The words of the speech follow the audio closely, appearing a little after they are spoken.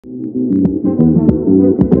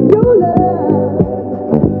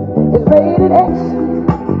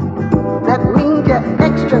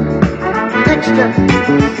Take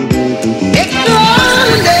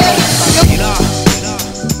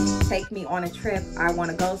me on a trip. I want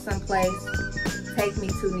to go someplace. Take me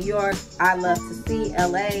to New York. I love to see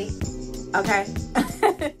LA. Okay.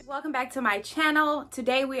 Welcome back to my channel.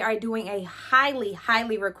 Today we are doing a highly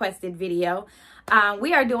requested video.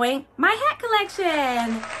 We are doing my hat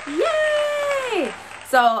collection. Yay!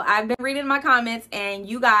 So I've been reading my comments and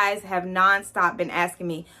you guys have non-stop been asking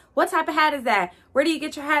me, what type of hat is that? Where do you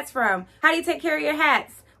get your hats from? How do you take care of your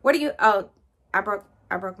hats? What do you, oh, I broke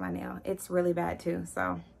my nail. It's really bad too.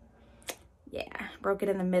 So yeah, broke it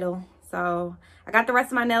in the middle. So I got the rest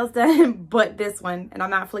of my nails done, but this one, and I'm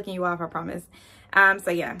not flicking you off, I promise.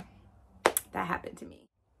 So yeah, that happened to me.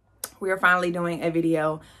 We are finally doing a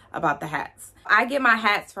video about the hats. I get my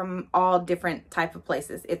hats from all different type of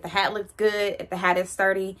places. If the hat looks good, if the hat is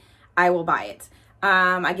sturdy, I will buy it.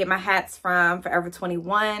 I get my hats from Forever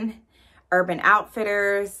 21, Urban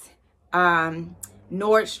Outfitters,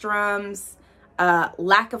 Nordstrom's.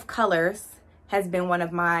 Lack of Colors has been one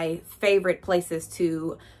of my favorite places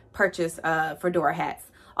to purchase fedora hats.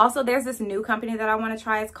 Also, there's this new company that I want to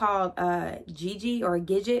try. It's called GiGi or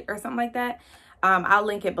Gidget or something like that. I'll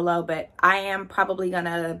link it below, but I am probably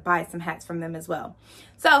gonna buy some hats from them as well.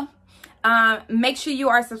 So make sure you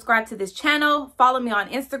are subscribed to this channel. Follow me on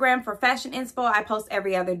Instagram for fashion inspo. I post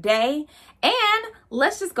every other day. And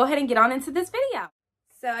let's just go ahead and get on into this video.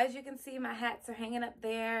 So as you can see, my hats are hanging up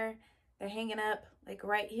there. They're hanging up like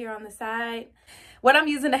right here on the side. What I'm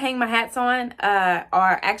using to hang my hats on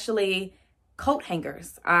are actually coat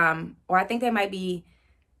hangers. Or I think they might be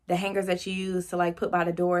the hangers that you use to like put by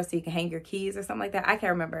the door so you can hang your keys or something like that. I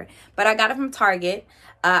can't remember. But I got it from Target.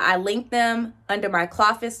 I linked them under my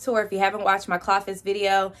Clawfist tour. If you haven't watched my Clawfist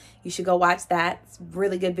video, you should go watch that. It's a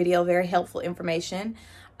really good video, very helpful information.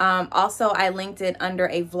 Also, I linked it under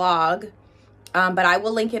a vlog. But I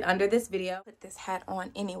will link it under this video. Put this hat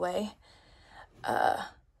on anyway.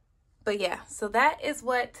 But yeah, so that is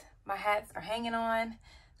what my hats are hanging on.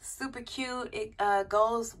 Super cute. It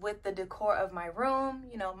goes with the decor of my room,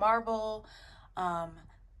 you know, marble,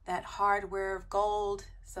 that hardware of gold.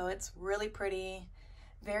 So it's really pretty,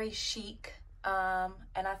 very chic. And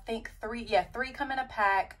I think three come in a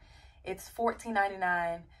pack. It's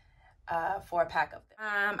 $14.99 for a pack of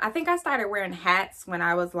them. I think I started wearing hats when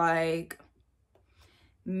I was like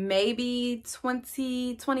maybe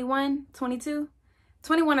 21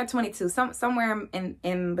 or 22, somewhere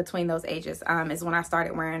in between those ages is when I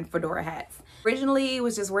started wearing fedora hats. Originally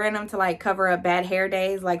was just wearing them to like cover up bad hair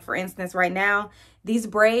days. Like for instance, right now, these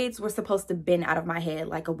braids were supposed to bend out of my head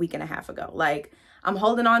like a week and a half ago. Like I'm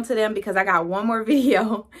holding on to them because I got one more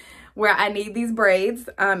video where I need these braids.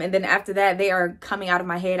 And then after that, they are coming out of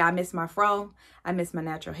my head. I miss my fro. I miss my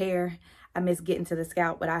natural hair. I miss getting to the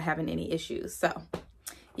scalp without having any issues. So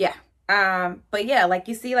yeah. But yeah, like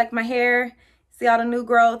you see like my hair, see all the new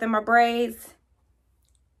growth in my braids.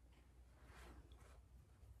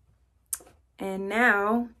 And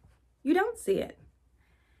now you don't see it.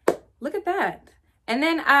 Look at that. And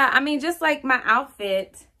then, I mean, just like my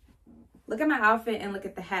outfit, look at my outfit and look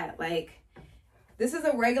at the hat. Like this is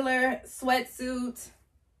a regular sweatsuit,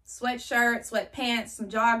 sweatshirt, sweatpants, some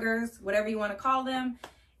joggers, whatever you want to call them.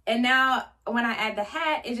 And now when I add the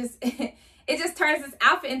hat, it just, it just turns this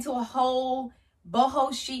outfit into a whole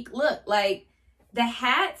boho chic look. Like the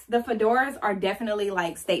hats, the fedoras are definitely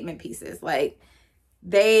like statement pieces. Like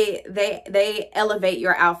they elevate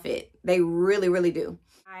your outfit. They really do.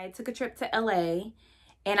 I took a trip to LA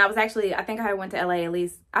and I was actually, I think I went to LA at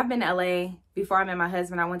least, I've been to LA before I met my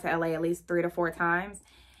husband. I went to LA at least 3 to 4 times.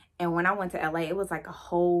 And when I went to LA, it was like a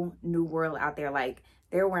whole new world out there. Like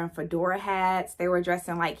they were wearing fedora hats. They were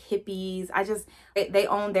dressing like hippies. They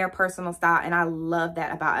own their personal style. And I love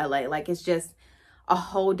that about LA. Like it's just a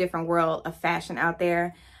whole different world of fashion out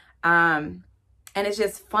there. And it's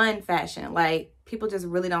just fun fashion. Like people just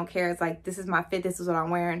really don't care. It's like, this is my fit. This is what I'm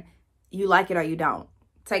wearing. You like it or you don't.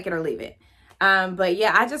 Take it or leave it. But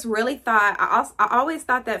yeah, I just really thought, I always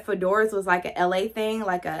thought that fedoras was like a LA thing,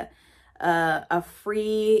 like a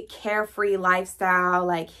free, carefree lifestyle,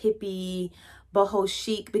 like hippie, boho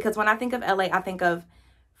chic. Because when I think of LA, I think of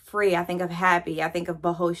free, I think of happy, I think of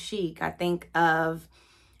boho chic, I think of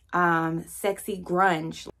sexy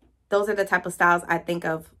grunge. Those are the type of styles I think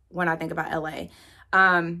of when I think about LA.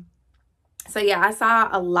 So yeah, I saw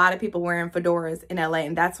a lot of people wearing fedoras in LA,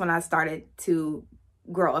 and that's when I started to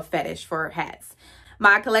grow a fetish for hats.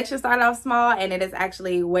 My collection started off small and it is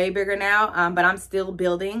actually way bigger now, but I'm still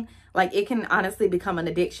building. Like it can honestly become an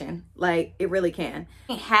addiction. Like it really can.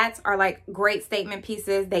 Hats are like great statement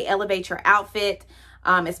pieces. They elevate your outfit,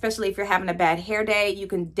 especially if you're having a bad hair day. You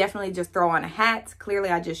can definitely just throw on a hat. Clearly,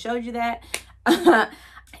 I just showed you that.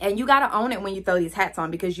 And you got to own it when you throw these hats on,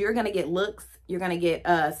 because you're going to get looks. You're going to get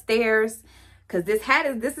stares, because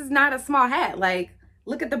this is not a small hat. Like,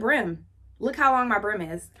 look at the brim. Look how long my brim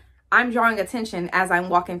is. I'm drawing attention as I'm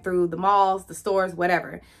walking through the malls, the stores,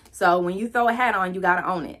 whatever. So when you throw a hat on, you got to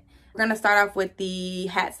own it. We're going to start off with the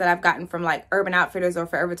hats that I've gotten from like Urban Outfitters or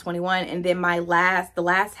Forever 21. And then the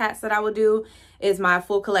last hats that I will do is my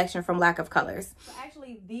full collection from Lack of Colors. So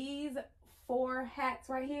actually, these 4 hats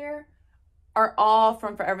right here are all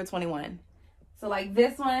from Forever 21. So like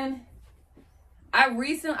this one,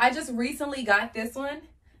 I just recently got this one.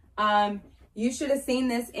 You should have seen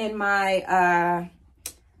this in my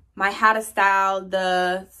my how to style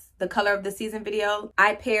the color of the season video.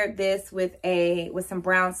 I paired this with some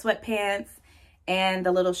brown sweatpants and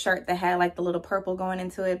the little shirt that had like the little purple going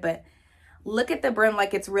into it. But look at the brim,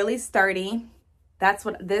 like it's really sturdy. That's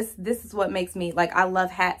what this is what makes me like, I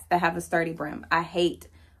love hats that have a sturdy brim. I hate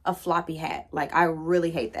a floppy hat. Like, I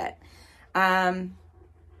really hate that. And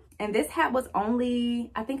this hat was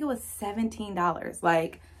only, I think it was $17.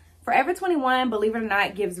 Like, Forever 21, believe it or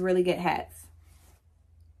not, gives really good hats.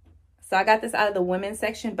 So I got this out of the women's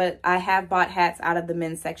section, but I have bought hats out of the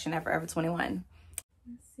men's section at Forever 21.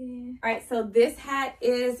 Let's see. All right, so this hat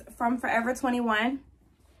is from Forever 21.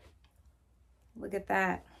 Look at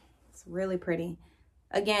that. It's really pretty.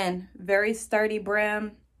 Again, very sturdy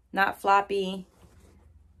brim, not floppy.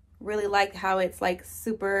 Really like how it's like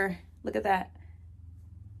super, look at that.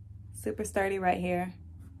 Super sturdy right here.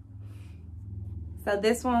 So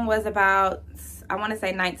this one was about, I want to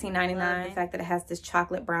say $19.99. The fact that it has this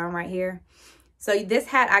chocolate brown right here. So this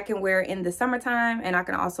hat I can wear in the summertime, and I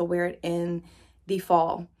can also wear it in the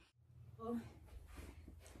fall.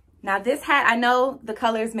 Now this hat, I know the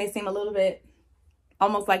colors may seem a little bit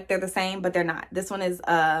almost like they're the same, but they're not. This one is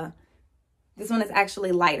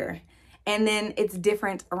actually lighter. And then it's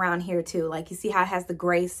different around here too. Like, you see how it has the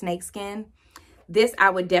gray snake skin? This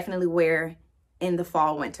I would definitely wear in the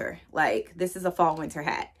fall winter. Like, this is a fall winter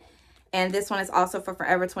hat. And this one is also for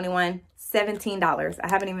Forever 21, $17. I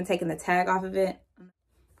haven't even taken the tag off of it.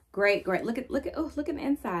 Great, great. Look at the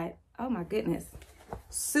inside. Oh my goodness.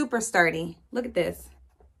 Super sturdy. Look at this.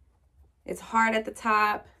 It's hard at the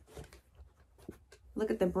top.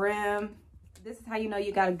 Look at the brim. This is how you know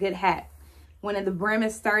you got a good hat. When the brim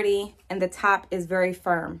is sturdy and the top is very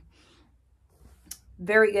firm.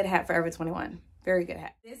 Very good hat, Forever 21. Very good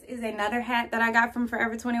hat. This is another hat that I got from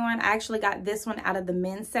Forever 21. I actually got this one out of the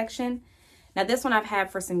men's section. Now this one I've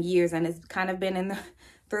had for some years, and it's kind of been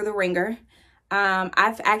through the ringer.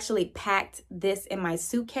 I've actually packed this in my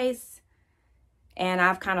suitcase, and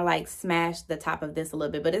I've kind of like smashed the top of this a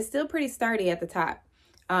little bit, but it's still pretty sturdy at the top.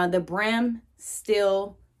 The brim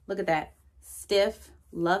still, look at that, stiff.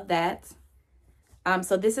 Love that.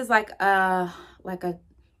 So this is like a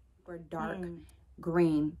dark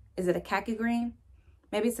green. Is it a khaki green?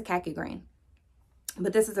 Maybe it's a khaki green.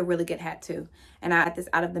 But this is a really good hat too. And I got this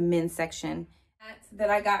out of the men's section. Hat that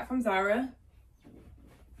I got from Zara.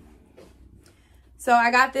 So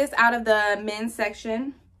I got this out of the men's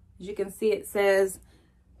section. As you can see, it says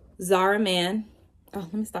Zara Man. Oh,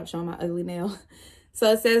 let me stop showing my ugly nail.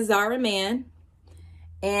 So it says Zara Man.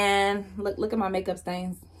 And look at my makeup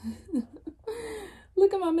stains.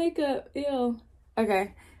 Look at my makeup. Ew.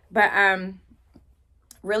 Okay. But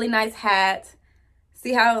really nice hat.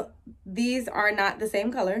 See how these are not the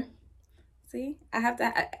same color? See? I have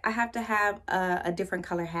to have a different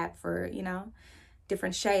color hat for, you know,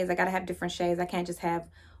 different shades. I gotta have different shades. I can't just have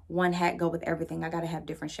one hat go with everything. I gotta have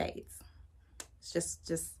different shades. It's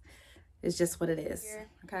just what it is.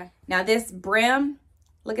 Okay. Now this brim,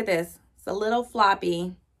 look at this. It's a little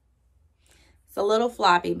floppy. It's a little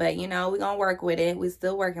floppy, but you know, we're gonna work with it. We're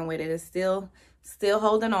still working with it. It's still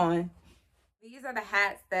holding on. These are the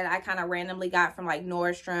hats that I kind of randomly got from like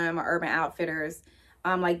Nordstrom or Urban Outfitters.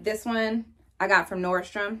 Like this one I got from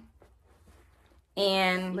Nordstrom.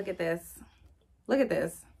 And look at this. Look at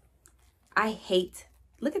this.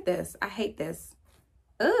 Look at this. I hate this.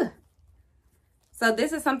 Ugh. So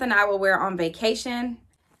this is something I will wear on vacation.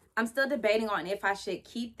 I'm still debating on if I should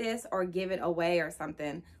keep this or give it away or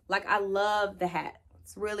something. Like, I love the hat.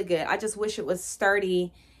 It's really good. I just wish it was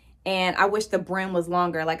sturdy, and I wish the brim was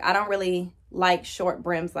longer. Like, I don't really like short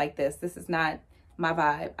brims like this. This is not my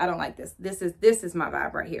vibe. I don't like this. This is my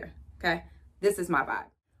vibe right here. Okay? This is my vibe.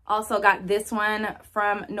 Also got this one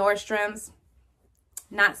from Nordstrom's.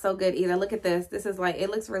 Not so good either. Look at this. This is like, it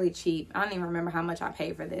looks really cheap. I don't even remember how much I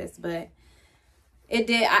paid for this, but it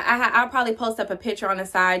did. I'll probably post up a picture on the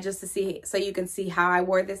side just to see, so you can see how I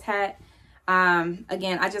wore this hat.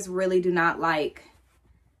 Again, I just really do not like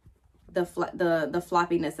the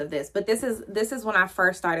floppiness of this. But this is when I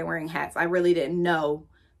first started wearing hats. I really didn't know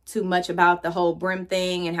too much about the whole brim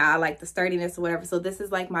thing and how I like the sturdiness or whatever. So this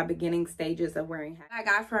is like my beginning stages of wearing hats. I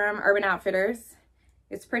got from Urban Outfitters.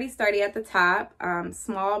 It's pretty sturdy at the top,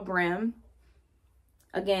 small brim.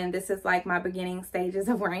 Again, this is like my beginning stages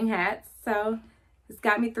of wearing hats. So it's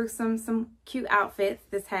got me through some cute outfits,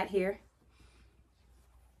 this hat here.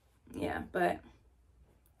 Yeah, but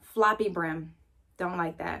floppy brim, don't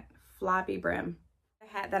like that. Floppy brim. The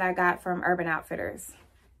hat that I got from Urban Outfitters.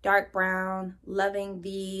 Dark brown, loving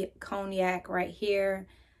the cognac right here.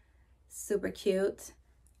 Super cute.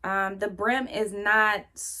 The brim is not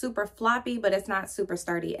super floppy, but it's not super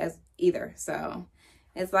sturdy as either. So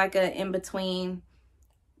it's like a in between.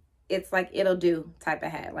 It's like it'll do type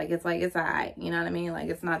of hat. Like it's alright, you know what I mean? Like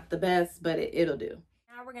it's not the best, but it'll do.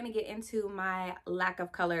 Now we're gonna get into my lack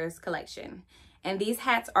of colors collection. And these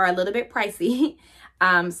hats are a little bit pricey.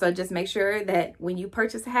 So just make sure that when you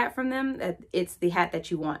purchase a hat from them, that it's the hat that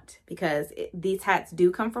you want, because these hats do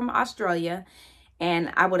come from Australia.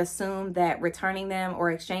 And I would assume that returning them or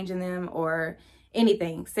exchanging them or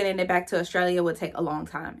anything, sending it back to Australia would take a long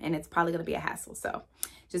time. And it's probably going to be a hassle. So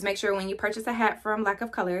just make sure when you purchase a hat from Lack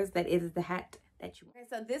of Colors that it is the hat that you want. Okay,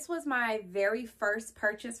 so this was my very first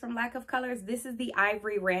purchase from Lack of Colors. This is the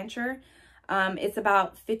Ivory Rancher. It's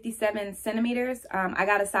about 57 centimeters. I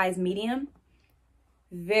got a size medium.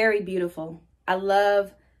 Very beautiful. I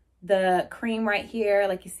love the cream right here.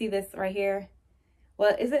 Like you see this right here.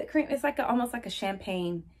 Well, is it cream? It's like almost like a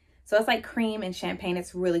champagne. So it's like cream and champagne.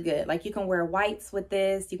 It's really good. Like you can wear whites with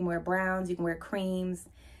this. You can wear browns. You can wear creams.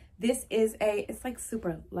 This is it's like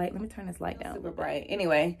super light. Let me turn this light down. Super bright.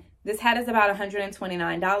 Anyway, this hat is about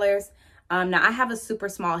 $129. Now I have a super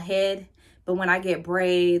small head. But when I get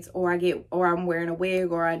braids or I'm wearing a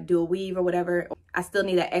wig or I do a weave or whatever, I still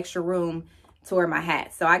need that extra room to wear my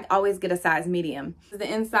hat. So I always get a size medium. This is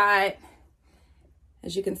the inside.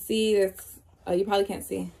 As you can see, it's, oh, you probably can't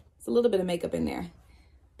see. It's a little bit of makeup in there.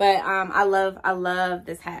 But I love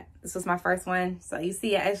this hat. This was my first one. So you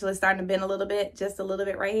see it actually starting to bend a little bit, just a little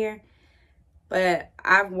bit right here. But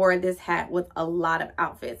I've worn this hat with a lot of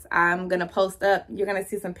outfits. I'm going to post up. You're going to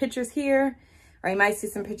see some pictures here. Or you might see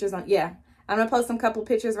some pictures on, yeah. I'm going to post some couple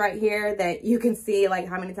pictures right here that you can see like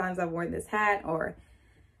how many times I've worn this hat, or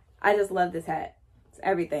I just love this hat. It's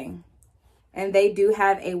everything. And they do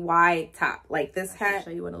have a wide top. Like this hat, I'll show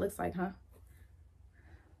you what it looks like, huh?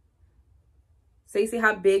 So you see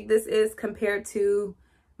how big this is compared to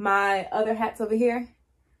my other hats over here?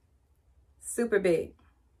 Super big.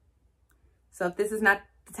 So if this is not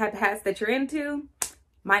the type of hats that you're into,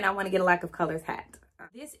 might not want to get a Lack of Colors hat.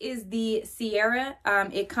 This is the Sierra.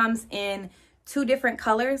 It comes in 2 different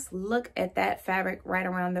colors. Look at that fabric right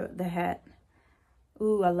around the hat.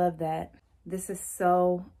 Ooh, I love that. This is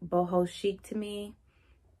so boho chic to me.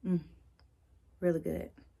 Really good.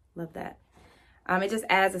 Love that. It just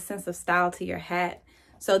adds a sense of style to your hat.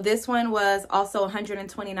 So this one was also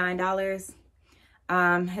 $129.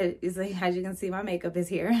 As you can see, my makeup is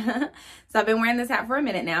here. So I've been wearing this hat for a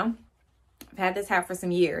minute now. I've had this hat for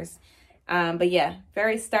some years. But yeah,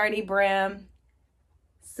 very sturdy brim,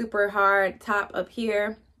 super hard top up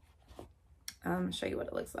here. I'll show you what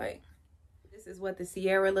it looks like. This is what the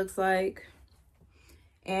Sierra looks like.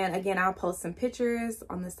 And again, I'll post some pictures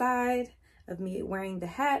on the side of me wearing the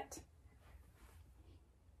hat.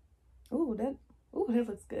 Ooh, that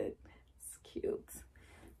looks good. It's cute.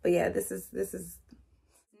 But yeah, this is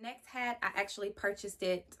next hat. I actually purchased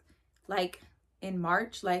it like in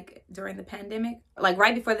March, like during the pandemic, like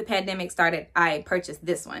right before the pandemic started. I purchased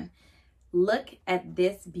this one. Look at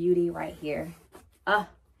this beauty right here.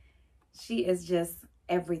 She is just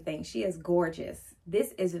everything. She is gorgeous.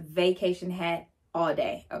 This is a vacation hat all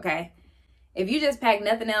day, okay? If you just pack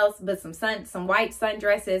nothing else but some white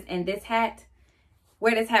sundresses and this hat,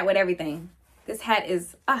 wear this hat with everything. This hat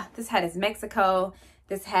is Mexico.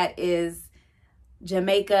 This hat is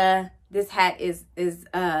Jamaica. This hat is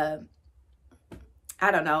I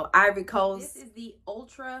don't know, Ivory Coast. This is the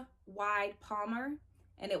ultra wide Palma,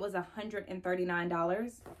 and it was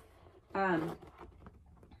 $139.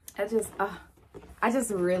 I just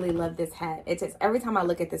really love this hat. It just, every time I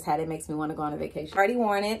look at this hat, it makes me want to go on a vacation. Already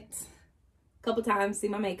worn it a couple times, see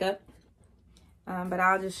my makeup. But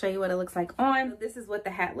I'll just show you what it looks like on. This is what the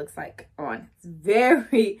hat looks like on. It's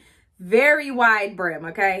very, very wide brim,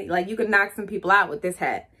 okay? Like you could knock some people out with this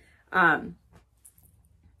hat.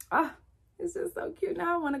 It's just so cute.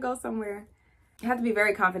 Now I want to go somewhere. You have to be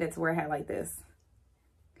very confident to wear a hat like this.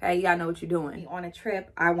 Okay, you gotta know what you're doing. On a trip,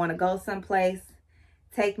 I want to go someplace.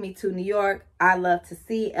 Take me to New York. I love to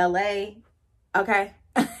see LA. Okay.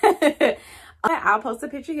 Okay, I'll post a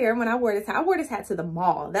picture here when I wore this hat. I wore this hat to the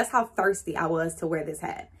mall. That's how thirsty I was to wear this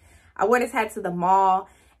hat. I wore this hat to the mall,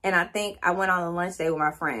 and I think I went on a lunch date with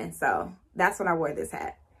my friend. So that's when I wore this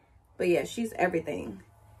hat. But yeah, she's everything.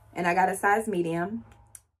 And I got a size medium.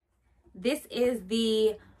 This is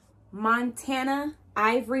the Montana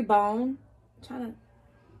Ivory Bone. I'm trying to,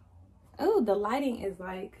 oh, the lighting is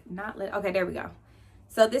like not lit. Okay, there we go.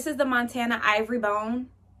 So this is the Montana Ivory Bone.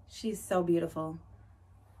 She's so beautiful.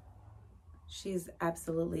 She's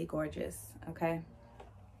absolutely gorgeous, okay?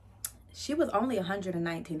 She was only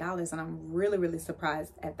 $119, and I'm really, really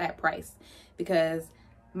surprised at that price because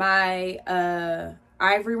my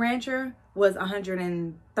Ivory Rancher was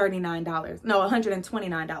 $139. No,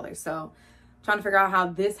 $129. So I'm trying to figure out how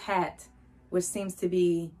this hat, which seems to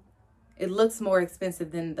be, it looks more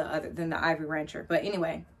expensive than the Ivory Rancher. But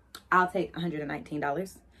anyway, I'll take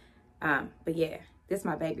 $119. But yeah, this is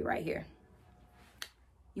my baby right here.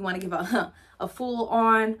 You want to give a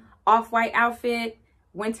full-on off-white outfit,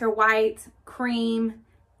 winter white, cream.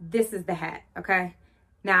 This is the hat, okay?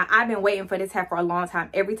 Now, I've been waiting for this hat for a long time.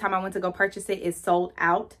 Every time I went to go purchase it, it's sold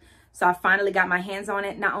out. So I finally got my hands on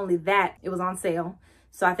it. Not only that, it was on sale.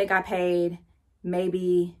 So I think I paid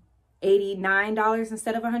maybe $89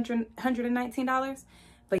 instead of $119.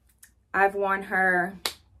 But I've worn her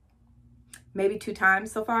maybe 2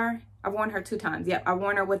 times so far. I've worn her 2 times. Yep, I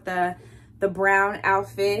worn her with the brown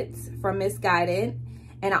outfit from Misguided.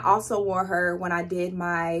 And I also wore her when I did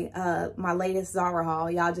my my latest Zara haul.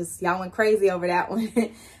 Y'all went crazy over that one.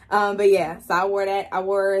 But yeah, so I wore that. I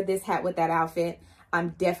wore this hat with that outfit.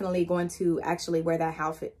 I'm definitely going to actually wear that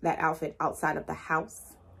outfit outside of the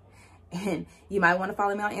house. And you might want to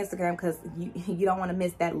follow me on Instagram because you don't want to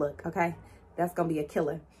miss that look, okay? That's gonna be a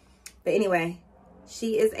killer. But anyway,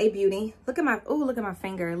 she is a beauty. Look at my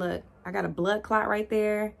finger. Look, I got a blood clot right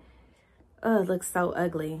there. Oh, it looks so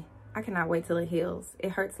ugly. I cannot wait till it heals.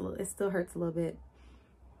 It hurts a little. It still hurts a little bit.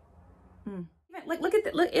 Look at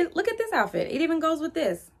this outfit. It even goes with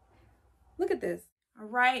this. Look at this. All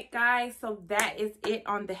right, guys. So that is it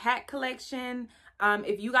on the hat collection.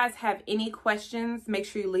 If you guys have any questions, make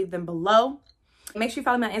sure you leave them below. Make sure you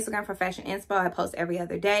follow me on Instagram for fashion inspo. I post every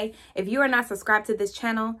other day. If you are not subscribed to this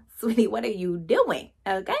channel, sweetie, what are you doing?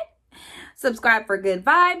 Okay. Subscribe for good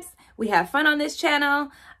vibes. We have fun on this channel.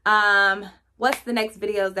 What's the next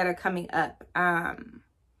videos that are coming up?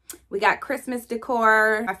 We got Christmas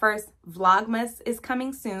decor. My first Vlogmas is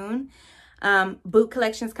coming soon. Boot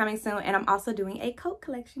collection is coming soon. And I'm also doing a coat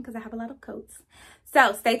collection because I have a lot of coats.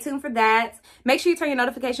 So stay tuned for that. Make sure you turn your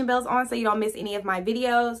notification bells on so you don't miss any of my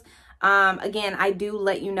videos. Again, I do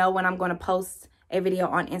let you know when I'm going to post a video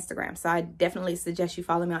on Instagram. So I definitely suggest you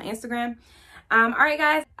follow me on Instagram. All right,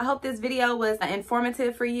 guys, I hope this video was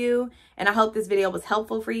informative for you, and I hope this video was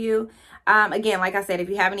helpful for you. Again, like I said, if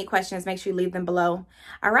you have any questions, make sure you leave them below.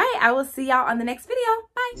 All right, I will see y'all on the next video.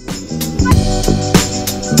 Bye.